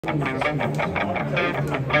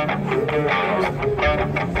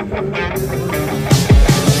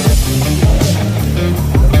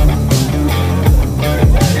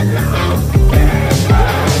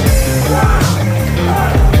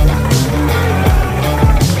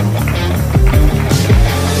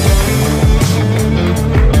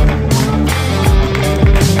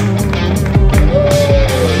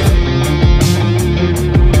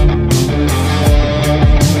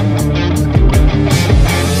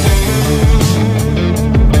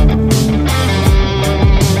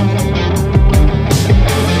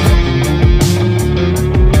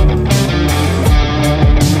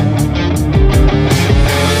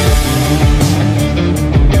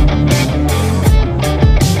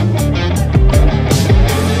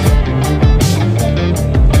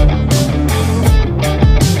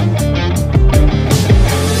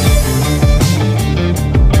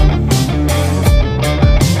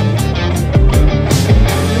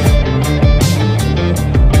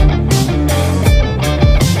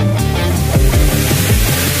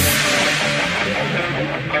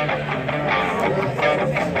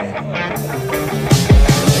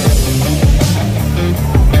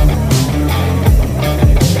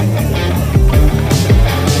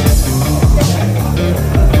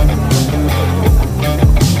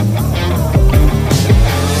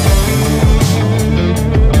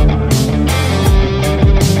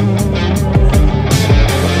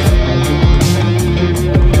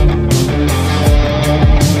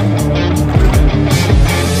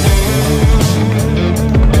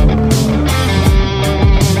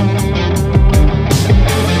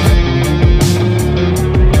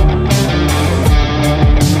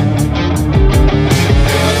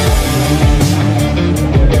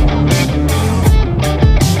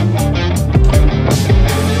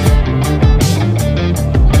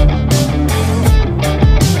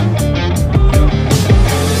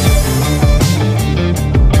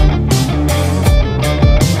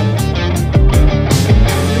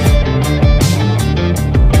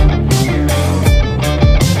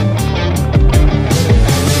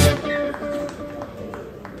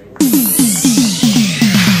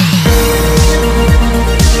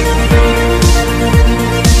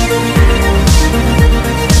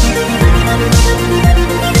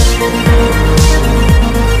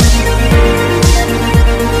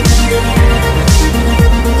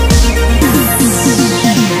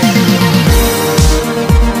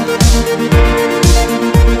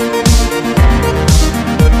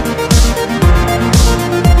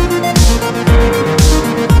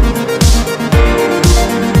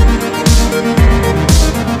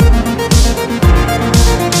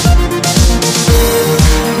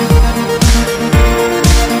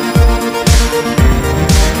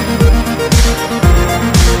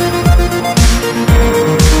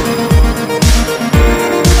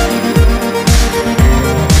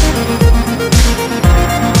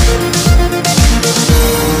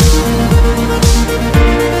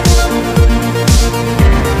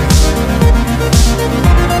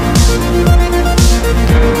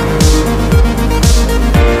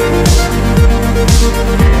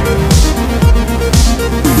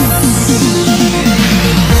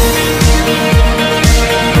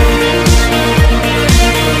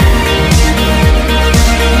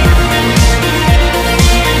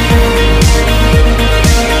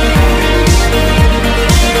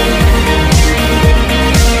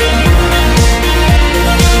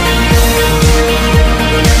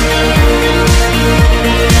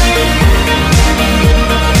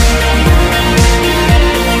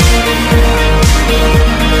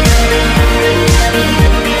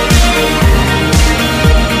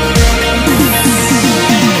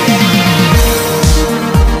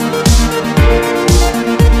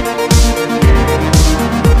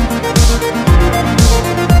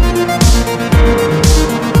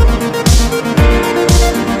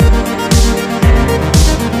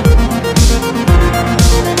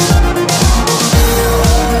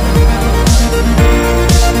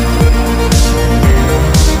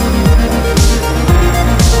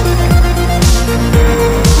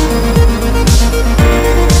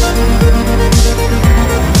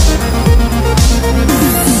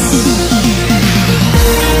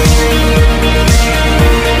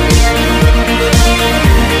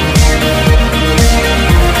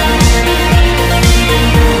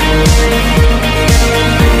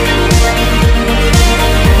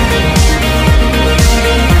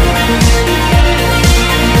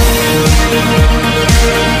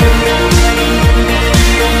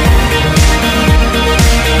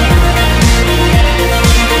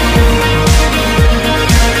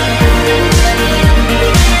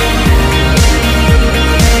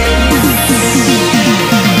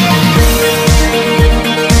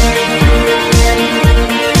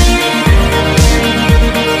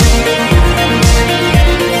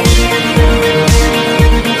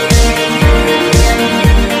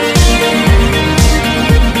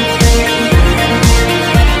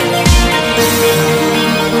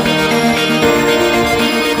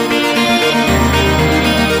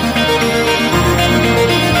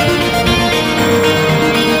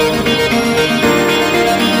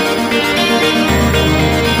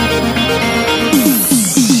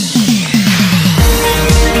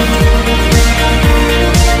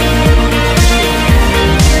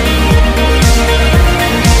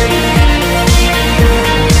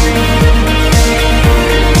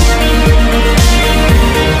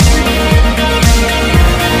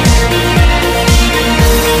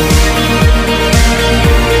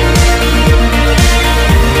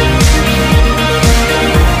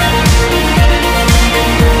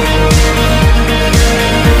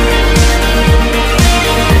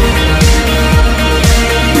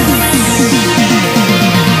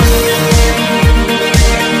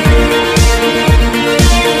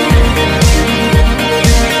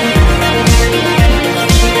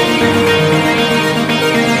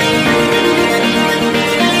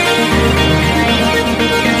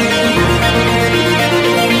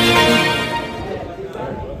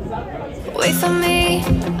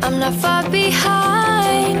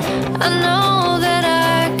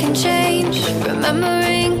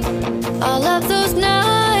remembering all of those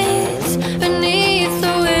nights beneath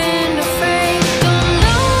the window frame. Don't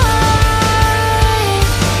know why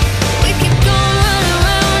we keep going round and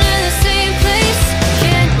round in the same place.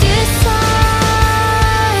 Can't decide.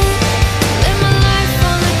 Live my life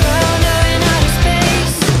on the ground or in outer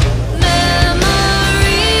space. Memories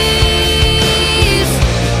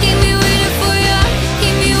keep me waiting for you,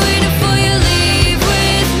 keep me waiting for you. Leave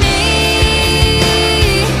with me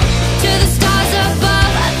to the stars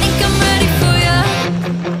above. I think I'm ready for you.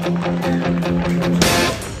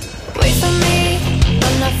 Wait for me,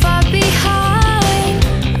 I'm not far behind.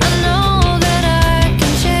 I know that I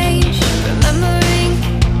can change. Remembering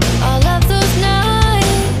all of those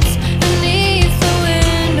nights beneath the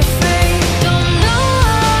window frame. Don't know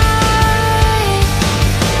why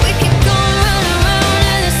we keep going round and round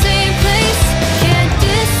in the same place. Can't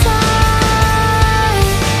decide.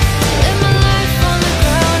 Live my life on the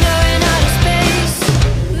ground or in outer space.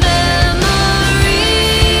 Memories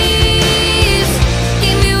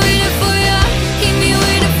keep me waiting for you, keep me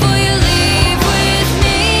waiting for you. Leave with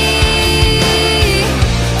me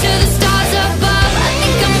to the stars above. I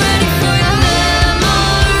think I'm ready for you.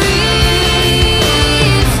 Memories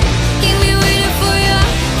keep me waiting for you,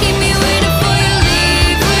 keep me waiting for you.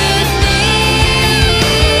 Leave with me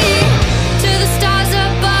to the stars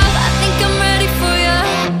above. I think I'm ready for you.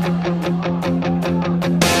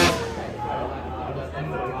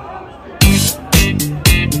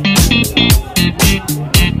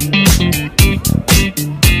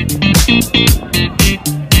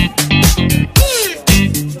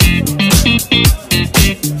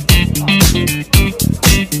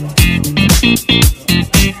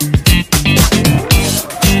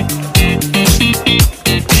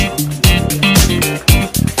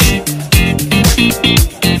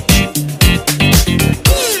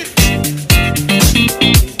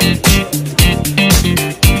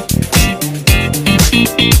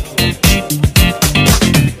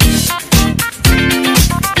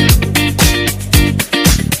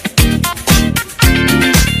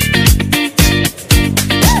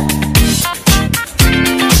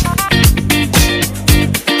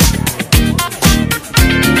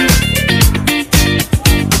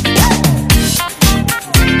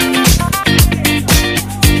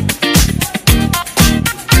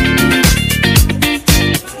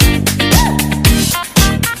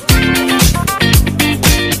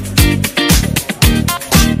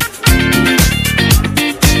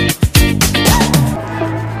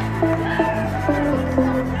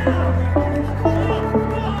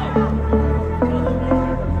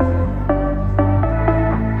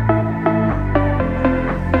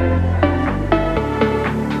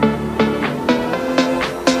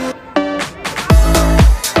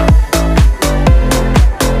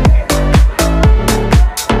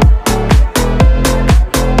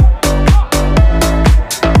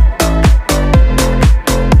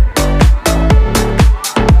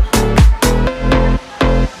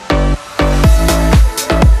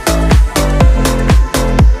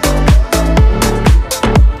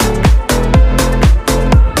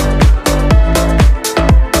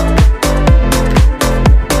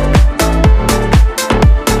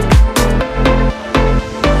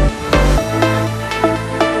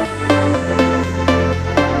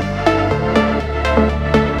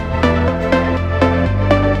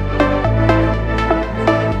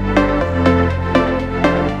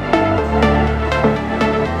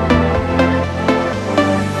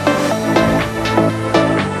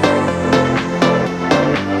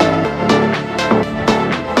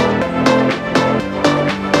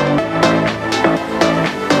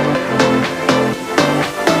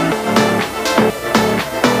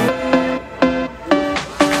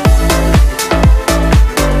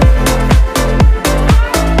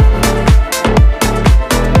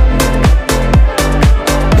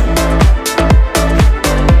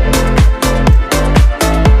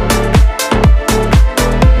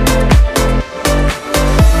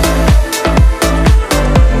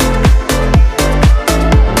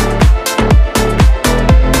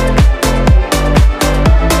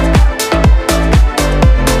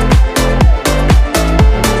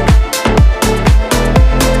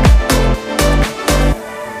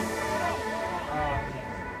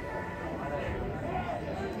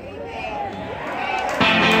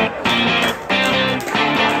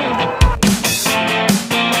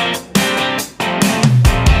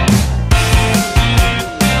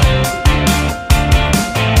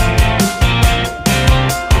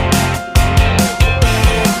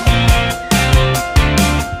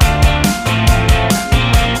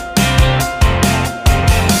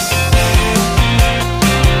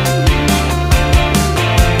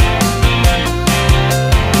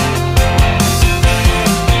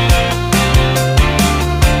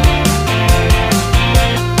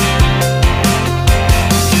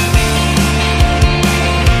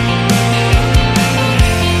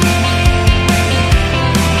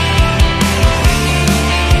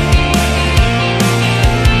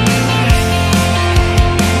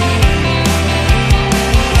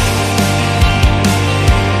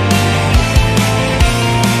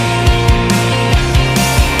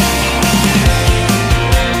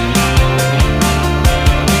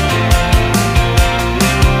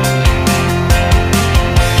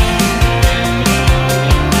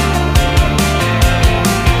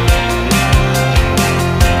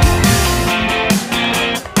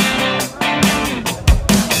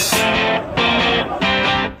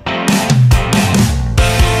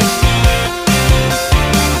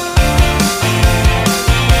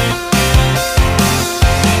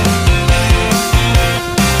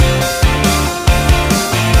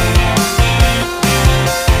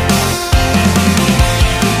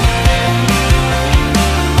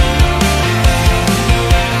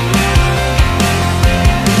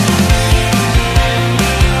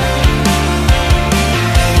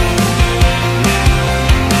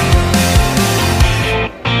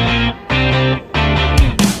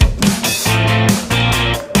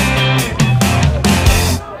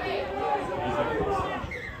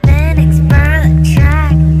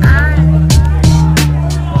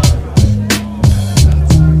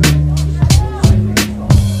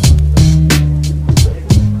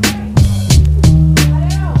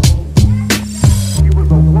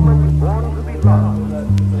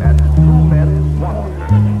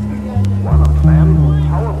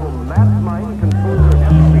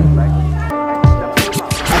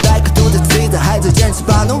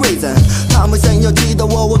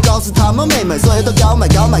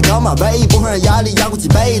 宝贝，不会让压力压过几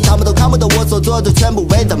倍。他们都看不懂我所做的全部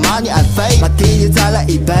为了 money and fame。马提尼再来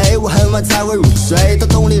一杯，我很晚才会入睡。当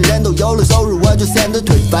同龄人都有了收入，我就显得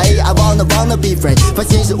颓废。I wanna be free， 发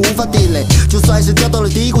现是无法地雷，就算是掉到了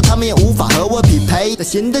低谷，他们也无法和我匹配。在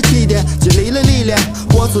新的起点，经历了历练，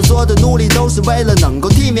我所做的努力都是为了能够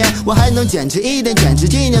体面。我还能坚持一点，坚持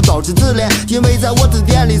几年，保持自恋，因为在我字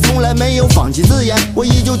典里从来没有放弃字眼。我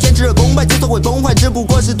依旧坚持着澎湃，就算会崩坏，只不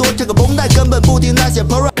过是多这个绷带，根本不听那些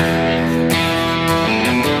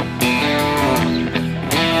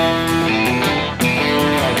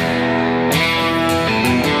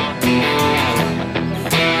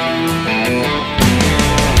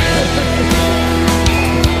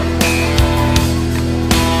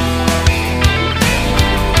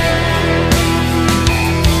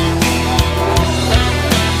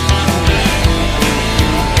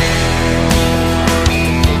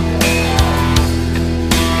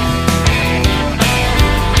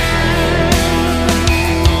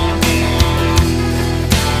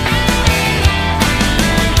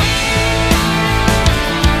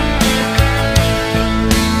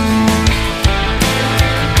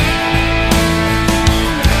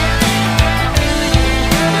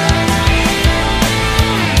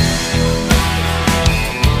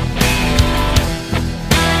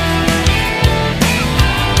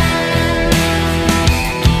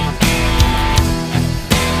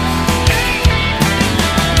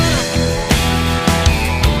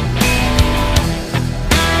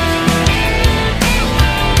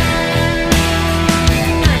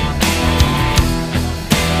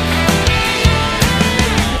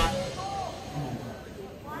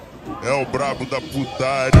o brabo da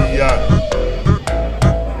putaria.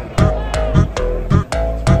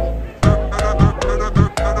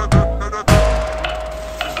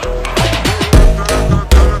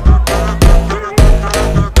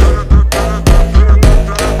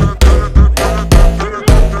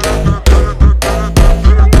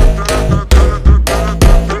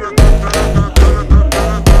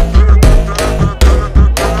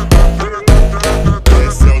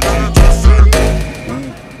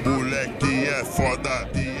 Foda,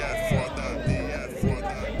 é foda.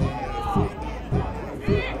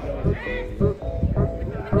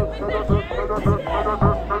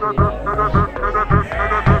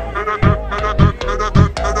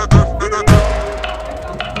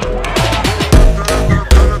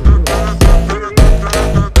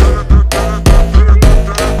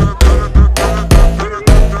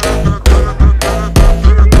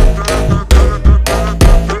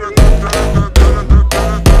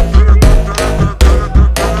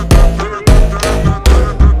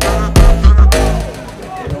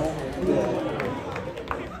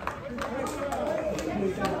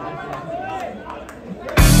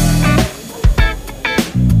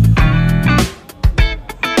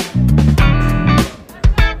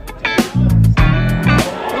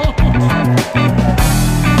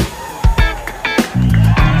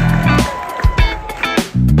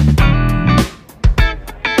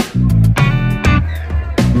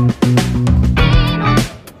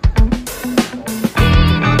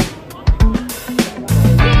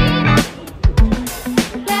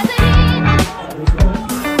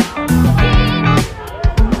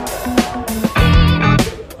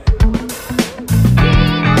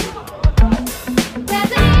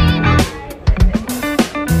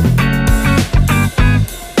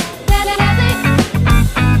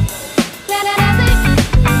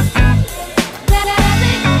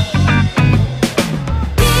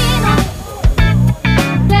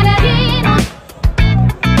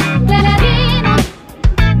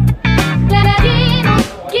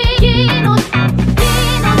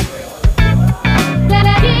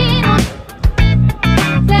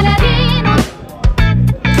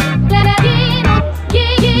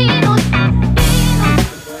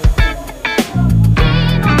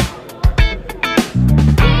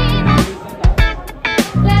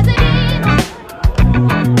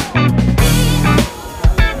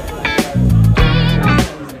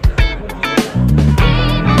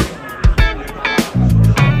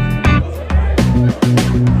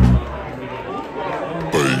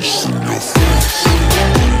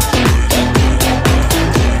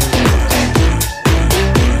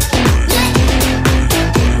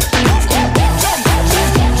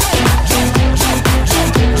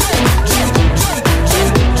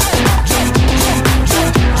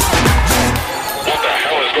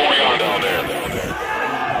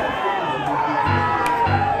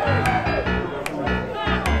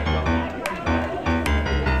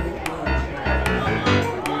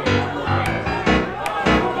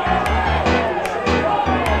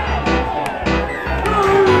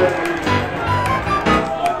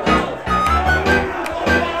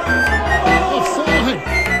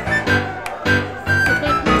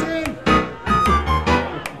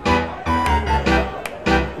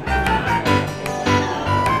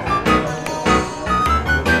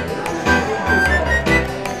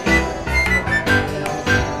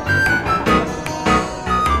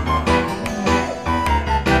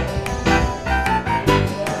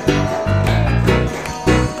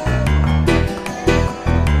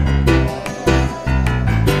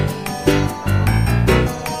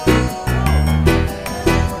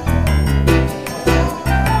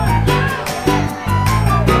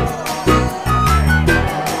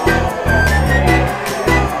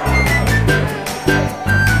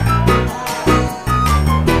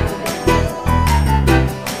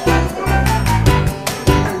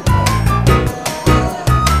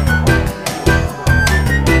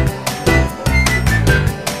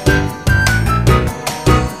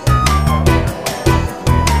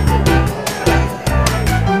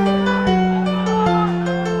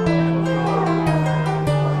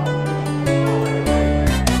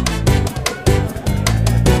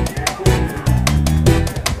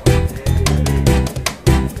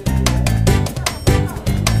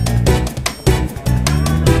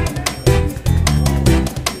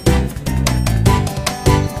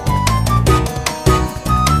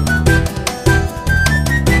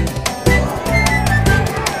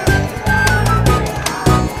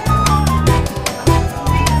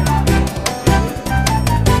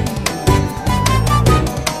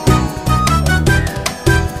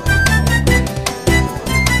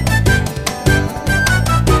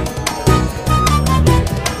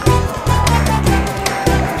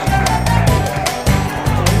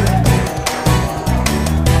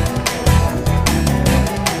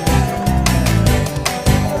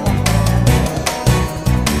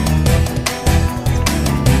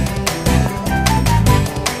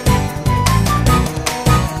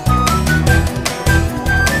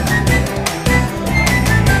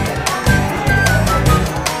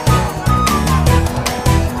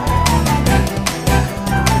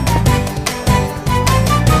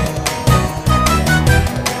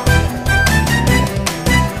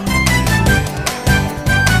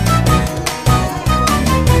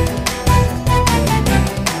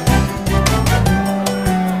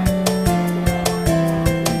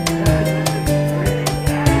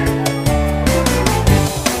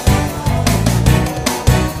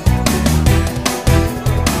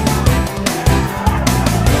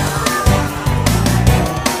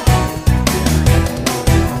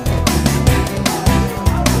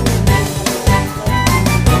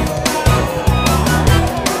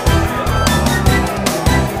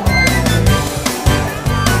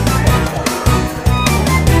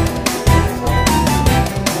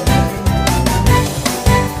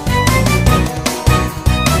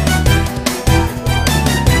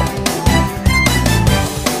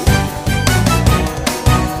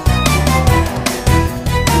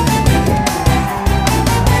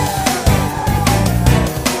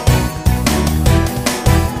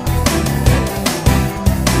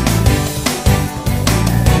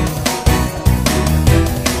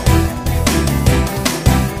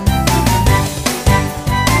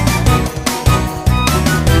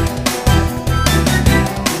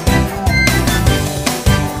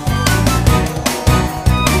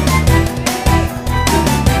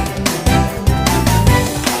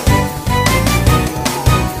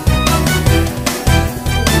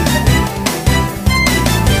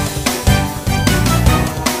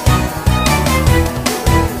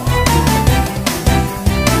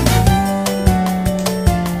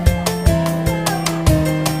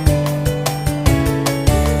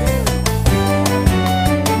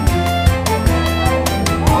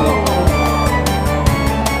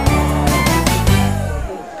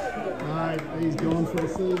 they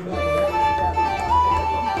say that.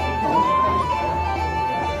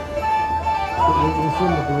 We're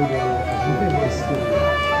from the blue area.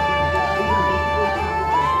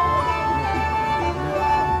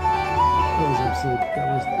 That was absurd. That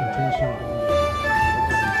was intentional.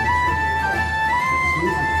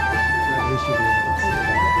 That we should be able to see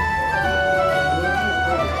that.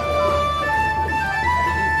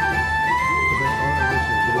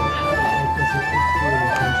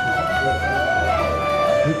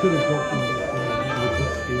 He could have got them with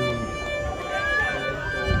good skill.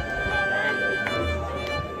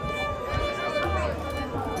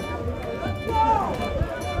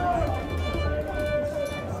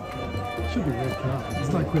 Should be red card.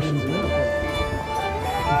 There's no questions about it.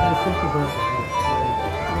 If they think about it,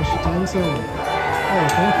 what's your time saying? Oh,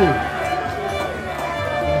 thank you.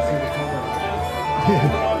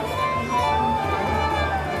 Yeah.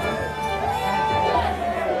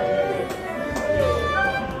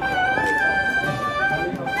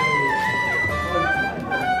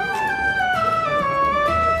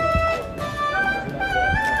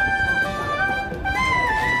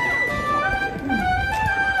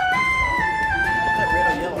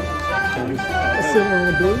 Sitting on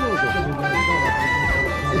the blue, or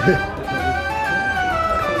is it?